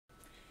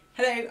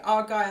Hello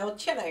Argyle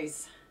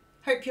Cellos,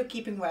 hope you're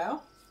keeping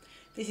well.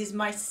 This is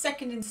my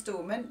second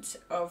instalment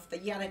of the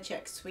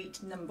Janacek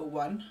suite number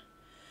 1,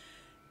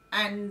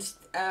 and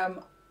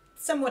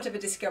somewhat of a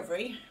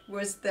discovery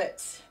was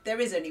that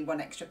there is only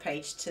one extra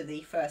page to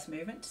the first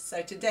movement.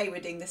 So today we're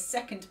doing the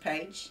second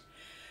page,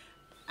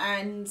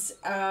 and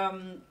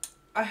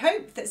I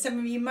hope that some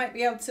of you might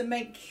be able to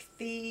make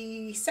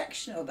the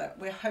sectional that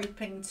we're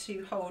hoping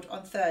to hold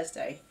on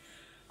Thursday.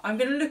 I'm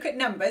going to look at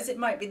numbers. It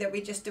might be that we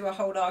just do a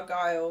whole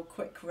Argyle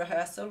quick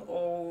rehearsal,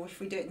 or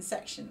if we do it in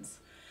sections.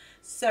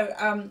 So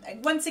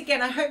once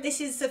again, I hope this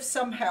is of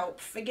some help.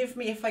 Forgive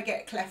me if I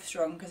get clefs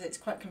wrong, because it's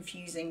quite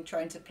confusing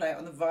trying to play it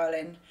on the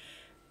violin.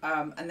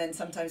 And then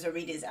sometimes I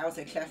read it as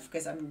alto clef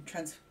because I'm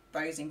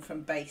transposing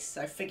from bass,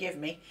 so forgive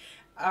me.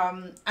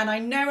 And I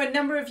know a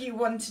number of you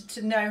wanted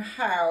to know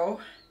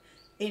how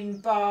in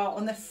bar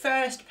on the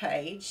first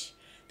page.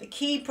 The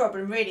key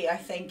problem really, I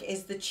think,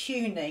 is the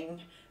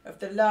tuning of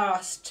the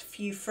last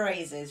few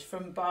phrases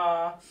from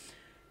bar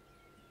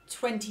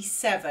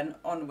 27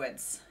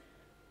 onwards.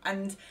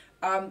 And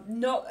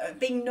not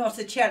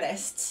a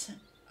cellist,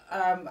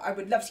 I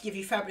would love to give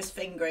you fabulous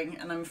fingering,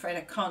 and I'm afraid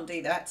I can't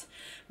do that.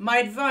 My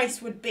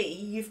advice would be,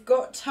 you've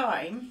got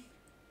time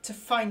to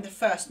find the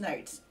first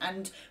note,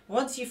 and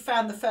once you've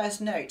found the first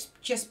note,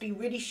 just be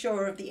really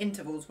sure of the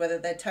intervals, whether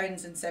they're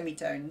tones and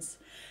semitones.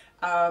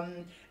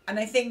 And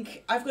I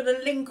think I've got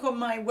a link on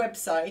my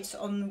website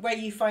on where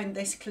you find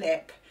this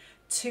clip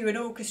to an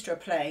orchestra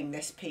playing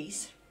this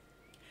piece,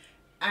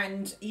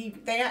 and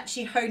they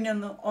actually hone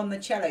on the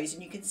cellos,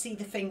 and you can see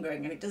the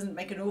fingering, and it doesn't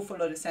make an awful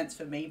lot of sense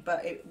for me,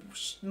 but it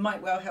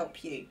might well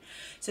help you.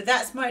 So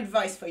that's my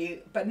advice for you.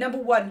 But number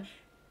one,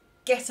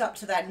 get up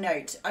to that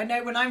note. I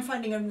know when I'm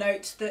finding a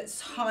note that's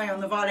high on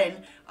the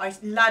violin, I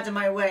ladder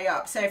my way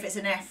up. So if it's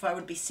an F, I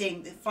would be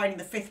finding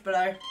the fifth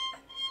below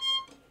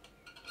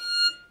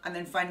and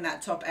then finding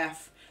that top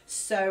F.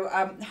 So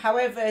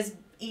however is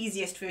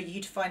easiest for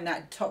you to find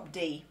that top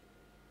D.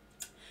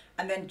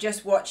 And then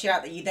just watch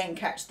out that you then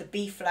catch the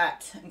B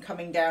flat and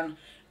coming down,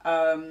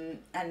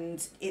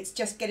 and it's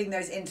just getting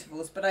those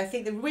intervals. But I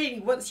think that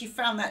really once you've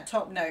found that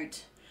top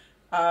note,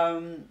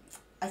 I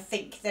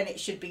think then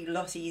it should be a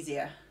lot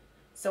easier.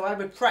 So I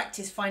would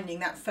practice finding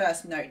that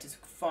first note as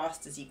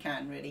fast as you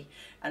can, really,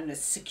 and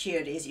as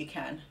securely as you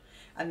can.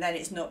 And then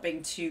it's not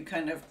being too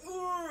kind of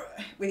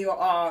with your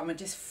arm, and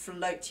just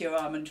float your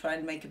arm and try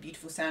and make a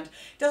beautiful sound.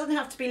 It doesn't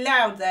have to be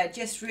loud there,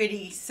 just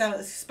really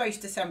it's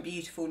supposed to sound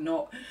beautiful,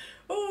 not,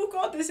 oh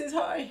God, this is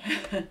high.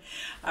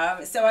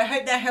 So I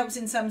hope that helps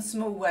in some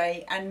small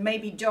way, and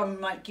maybe John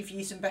might give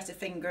you some better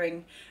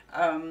fingering.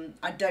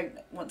 I don't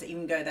want to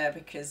even go there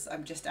because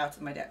I'm just out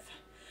of my depth.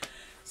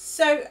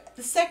 So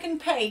the second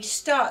page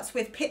starts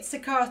with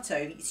pizzicato.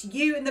 It's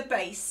you and the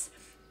bass,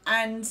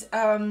 and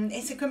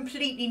it's a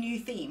completely new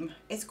theme.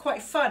 It's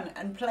quite fun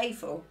and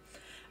playful.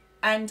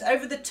 And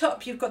over the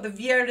top you've got the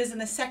violas,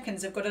 and the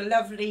seconds have got a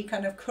lovely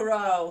kind of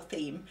chorale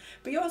theme,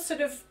 but you're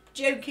sort of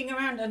joking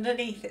around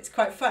underneath. It's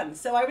quite fun.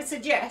 So I would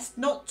suggest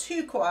not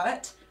too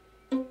quiet.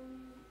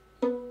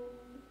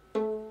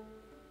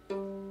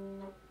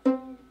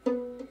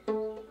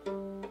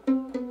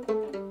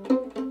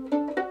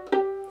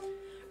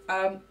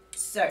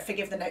 So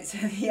forgive the notes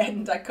at the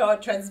end, I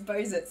can't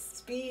transpose at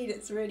speed,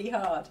 it's really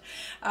hard.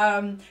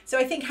 So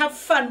I think have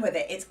fun with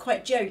it, it's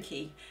quite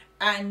jokey.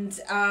 And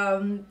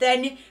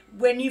then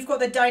when you've got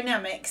the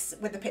dynamics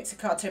with the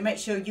pizzicato, make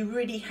sure you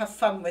really have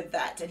fun with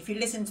that. And if you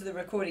listen to the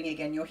recording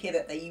again, you'll hear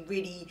that they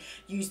really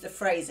use the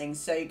phrasing.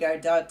 So you go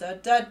da da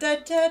da da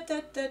da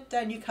da da da,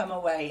 and you come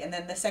away, and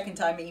then the second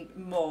time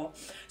even more.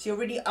 So you're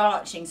really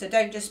arching. So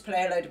don't just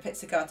play a load of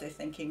pizzicato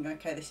thinking,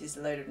 okay, this is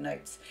a load of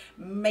notes.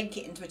 Make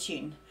it into a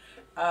tune.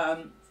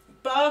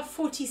 Bar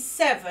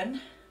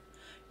 47,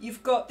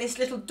 you've got this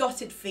little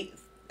dotted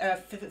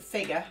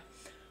figure.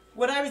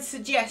 What I would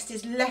suggest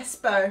is less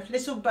bow,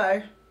 little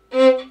bow,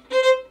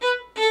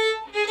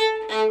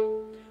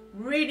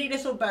 really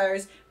little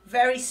bows,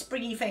 very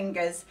springy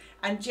fingers,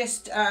 and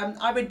just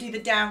I would do the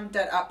down,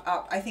 down, up,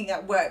 up. I think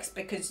that works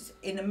because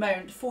in the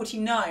moment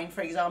 49,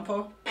 for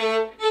example,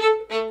 that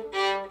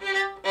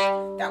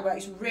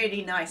works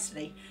really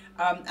nicely.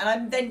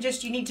 And then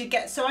just you need to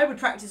get, so I would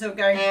practice of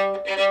going,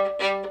 or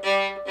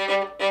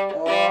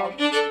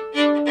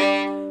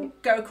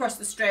go across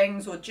the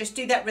strings, or just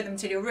do that rhythm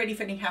till you're really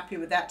feeling happy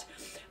with that.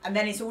 And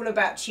then it's all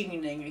about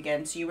tuning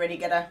again, so you really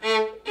get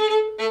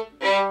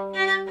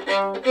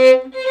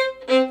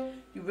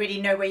you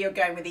really know where you're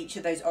going with each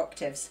of those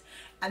octaves.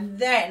 And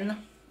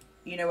then,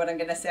 you know what I'm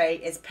going to say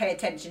is pay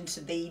attention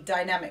to the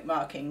dynamic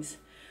markings.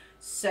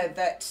 So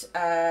that,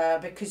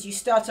 because you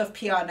start off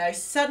piano,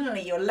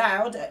 suddenly you're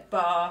loud at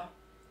bar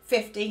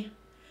 50,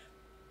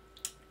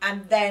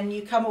 and then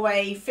you come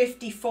away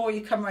 54,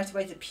 you come right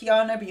away to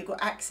piano, but you've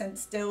got accent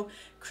still,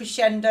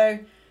 crescendo,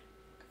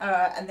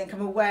 and then come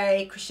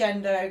away,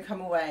 crescendo,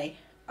 come away.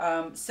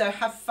 So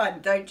have fun,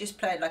 don't just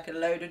play like a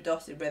load of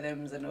dotted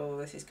rhythms and all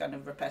this is kind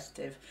of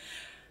repetitive.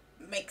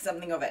 Make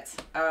something of it,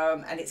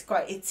 and it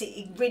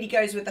really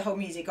goes with the whole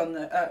music on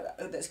the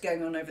that's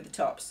going on over the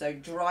top, so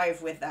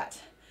drive with that.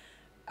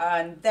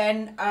 And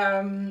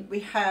then we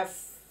have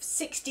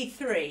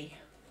 63.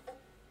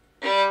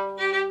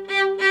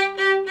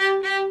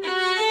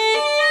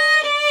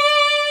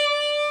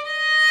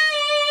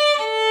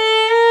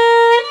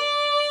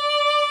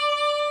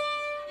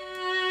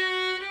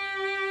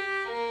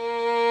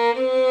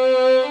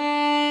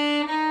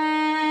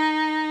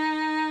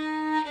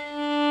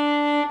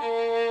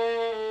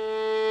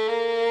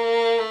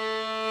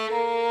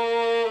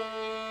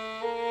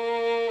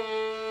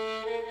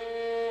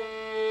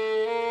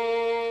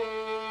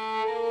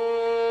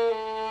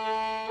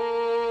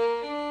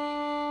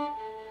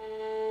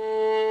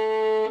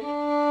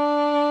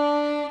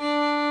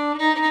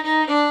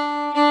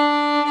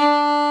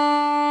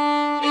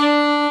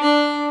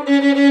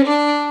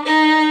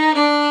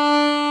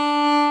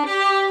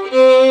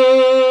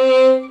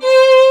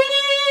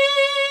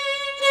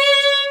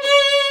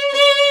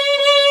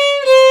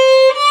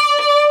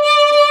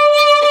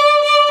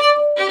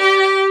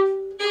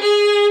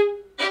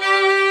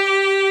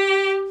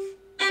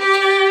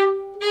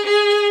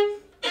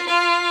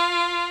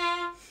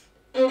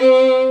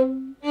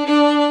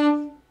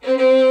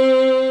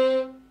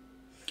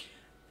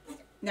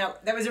 Now,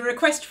 there was a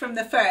request from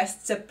the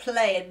first to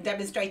play and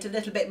demonstrate a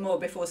little bit more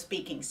before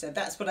speaking, so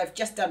that's what I've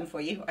just done for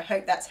you. I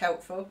hope that's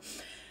helpful.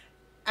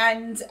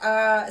 And so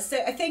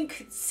I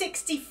think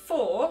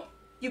 64,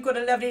 you've got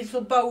a lovely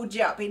little bulge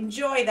up.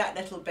 Enjoy that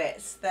little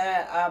bit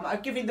there.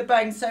 I've given you the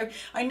bone, so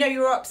I know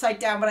you're upside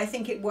down, but I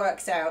think it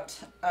works out.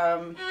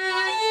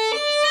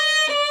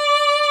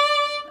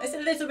 It's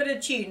a little bit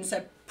of tune,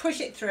 so push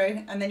it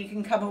through and then you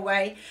can come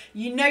away.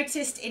 You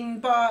noticed in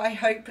bar, I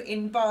hope,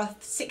 in bar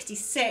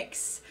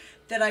 66,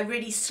 that I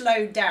really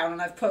slowed down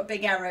and I've put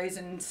big arrows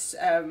and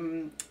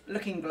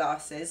looking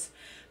glasses,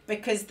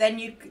 because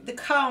then the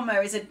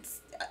calmer is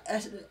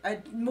a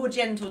more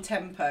gentle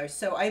tempo.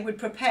 So I would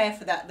prepare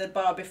for that the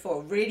bar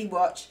before, really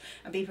watch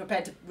and be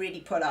prepared to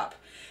really pull up.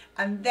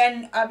 And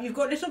then you've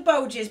got little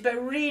bulges,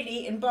 but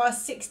really in bar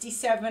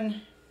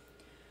 67,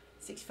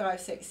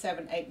 65, 6,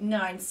 7, 8,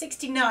 9,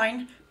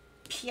 69,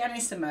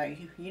 pianissimo.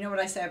 You know what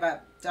I say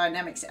about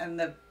dynamics and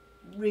the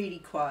really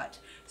quiet.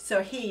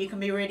 So here you can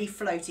be really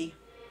floaty.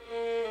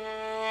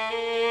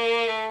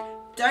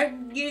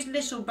 Don't use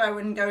little bow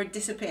and go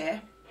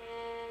disappear.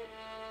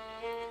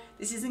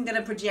 This isn't going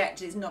to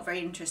project, it's not very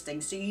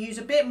interesting. So you use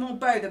a bit more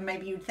bow than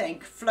maybe you'd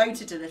think.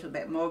 Float it a little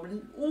bit more,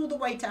 all the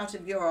weight out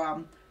of your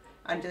arm.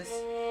 And just...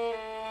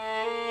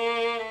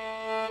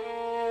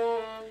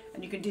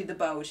 and you can do the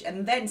bulge.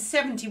 And then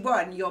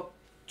 71, your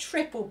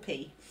triple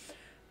P.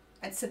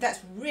 And so that's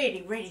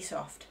really, really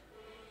soft.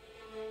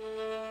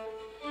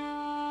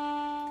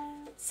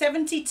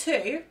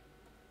 72,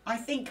 I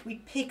think we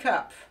pick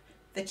up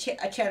the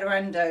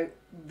accelerando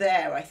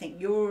there. I think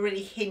you're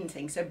already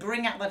hinting, so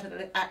bring out that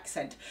little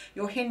accent.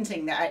 You're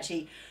hinting that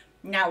actually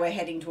now we're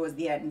heading towards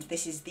the end.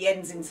 This is the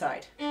end's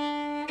inside.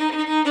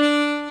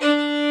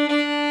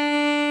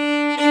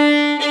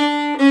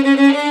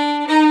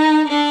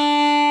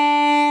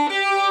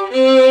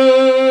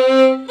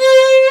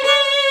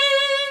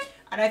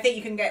 And I think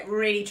you can get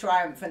really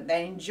triumphant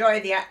then. Enjoy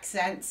the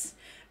accents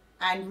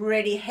and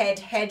really head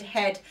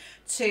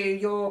to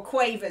your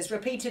quavers,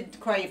 repeated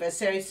quavers.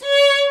 So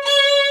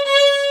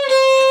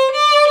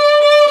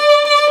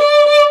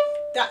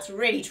that's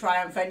really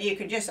triumphant. You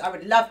can just, I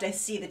would love to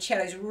see the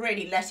cellos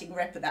really letting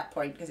rip at that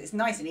point, because it's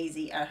nice and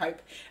easy, I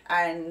hope.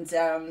 And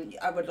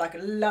I would like a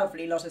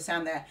lovely lot of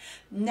sound there.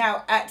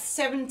 Now at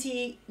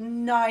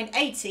 79,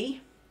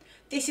 80,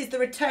 this is the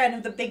return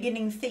of the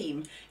beginning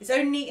theme. It's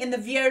only in the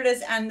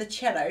violas and the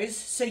cellos,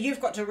 so you've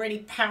got to really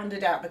pound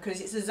it out,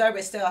 because it's as though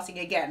we're starting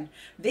again.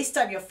 This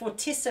time you're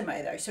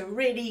fortissimo though, so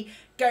really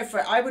go for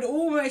it. I would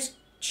almost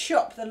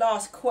chop the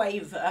last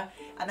quaver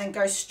and then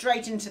go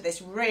straight into this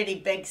really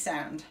big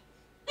sound.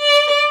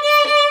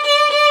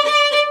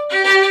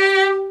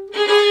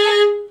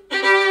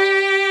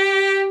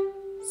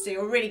 So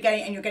you're really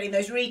going, and you're getting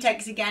those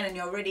retakes again, and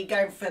you're really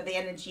going for the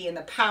energy and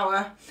the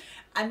power.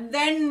 And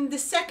then the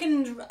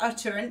second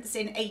utterance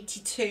in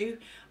 82,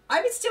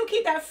 I would still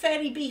keep that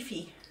fairly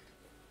beefy.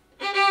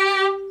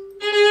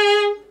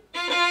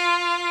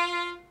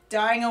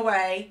 Dying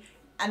away,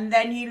 and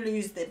then you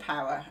lose the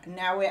power. And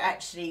now we're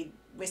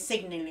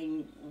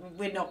signalling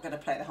we're not going to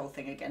play the whole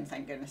thing again,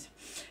 thank goodness.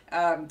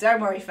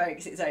 Don't worry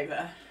folks, it's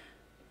over.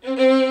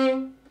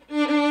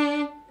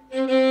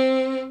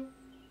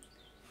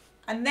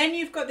 And then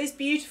you've got this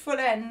beautiful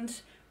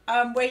end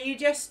where you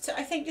just,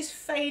 I think, just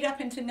fade up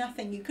into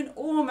nothing. You can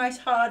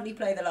almost hardly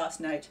play the last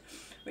note,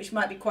 which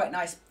might be quite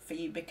nice for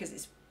you because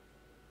it's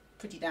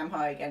pretty damn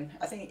high again.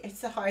 I think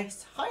it's the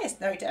highest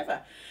note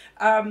ever.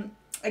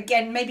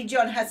 Again, maybe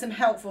John has some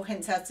helpful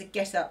hints how to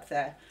get up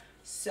there.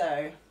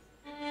 So...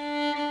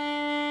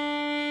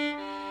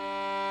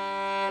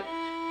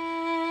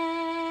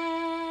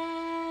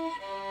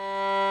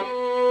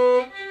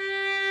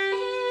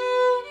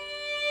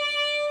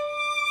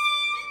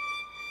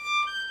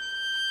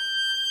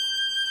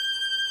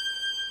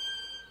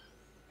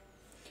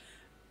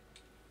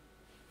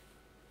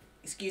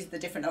 excuse the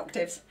different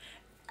octaves.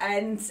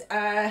 And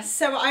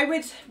so I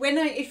would,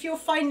 if you're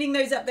finding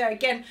those up there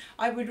again,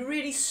 I would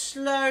really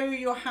slow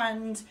your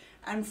hand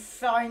and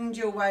find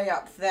your way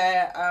up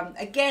there.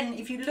 Again,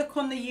 if you look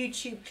on the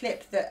YouTube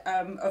clip that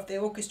of the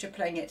orchestra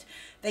playing it,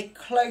 they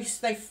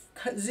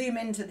zoom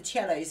into the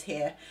cellos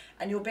here,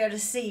 and you'll be able to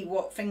see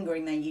what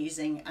fingering they're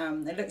using.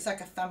 It looks like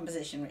a thumb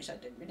position, which I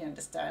didn't really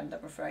understand,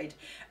 I'm afraid.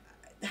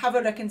 Have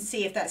a look and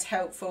see if that's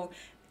helpful.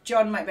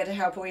 John might be able to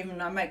help, or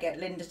even I might get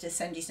Linda to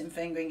send you some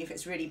fingering if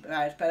it's really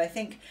bad. But I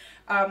think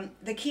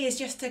the key is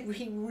just to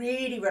be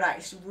really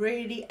relaxed,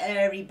 really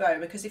airy bow,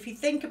 because if you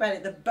think about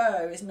it, the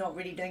bow is not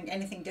really doing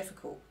anything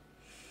difficult.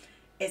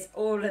 It's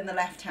all in the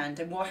left hand,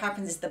 and what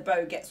happens is the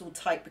bow gets all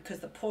tight because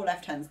the poor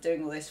left hand's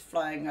doing all this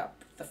flying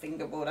up the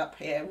fingerboard up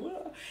here,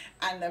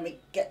 and then we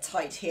get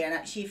tight here. And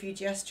actually, if you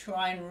just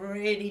try and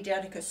really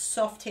delicate,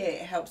 soft here,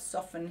 it helps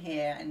soften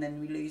here, and then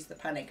we lose the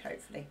panic,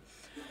 hopefully.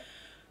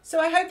 So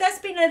I hope that's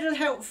been a little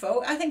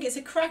helpful. I think it's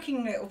a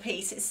cracking little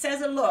piece. It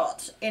says a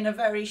lot in a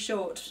very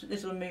short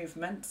little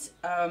movement,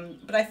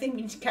 but I think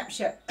we need to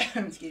capture,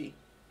 excuse me,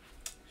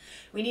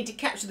 we need to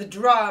capture the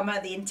drama,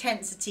 the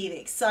intensity, the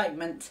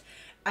excitement,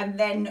 and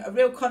then a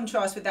real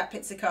contrast with that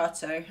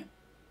pizzicato,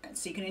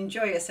 so you can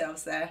enjoy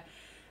yourselves there.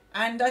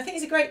 And I think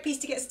it's a great piece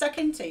to get stuck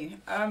into.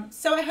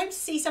 So I hope to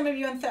see some of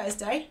you on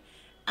Thursday,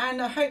 and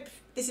I hope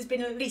this has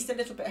been at least a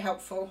little bit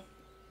helpful,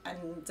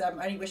 and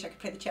I only wish I could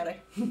play the cello.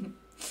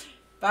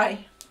 Bye.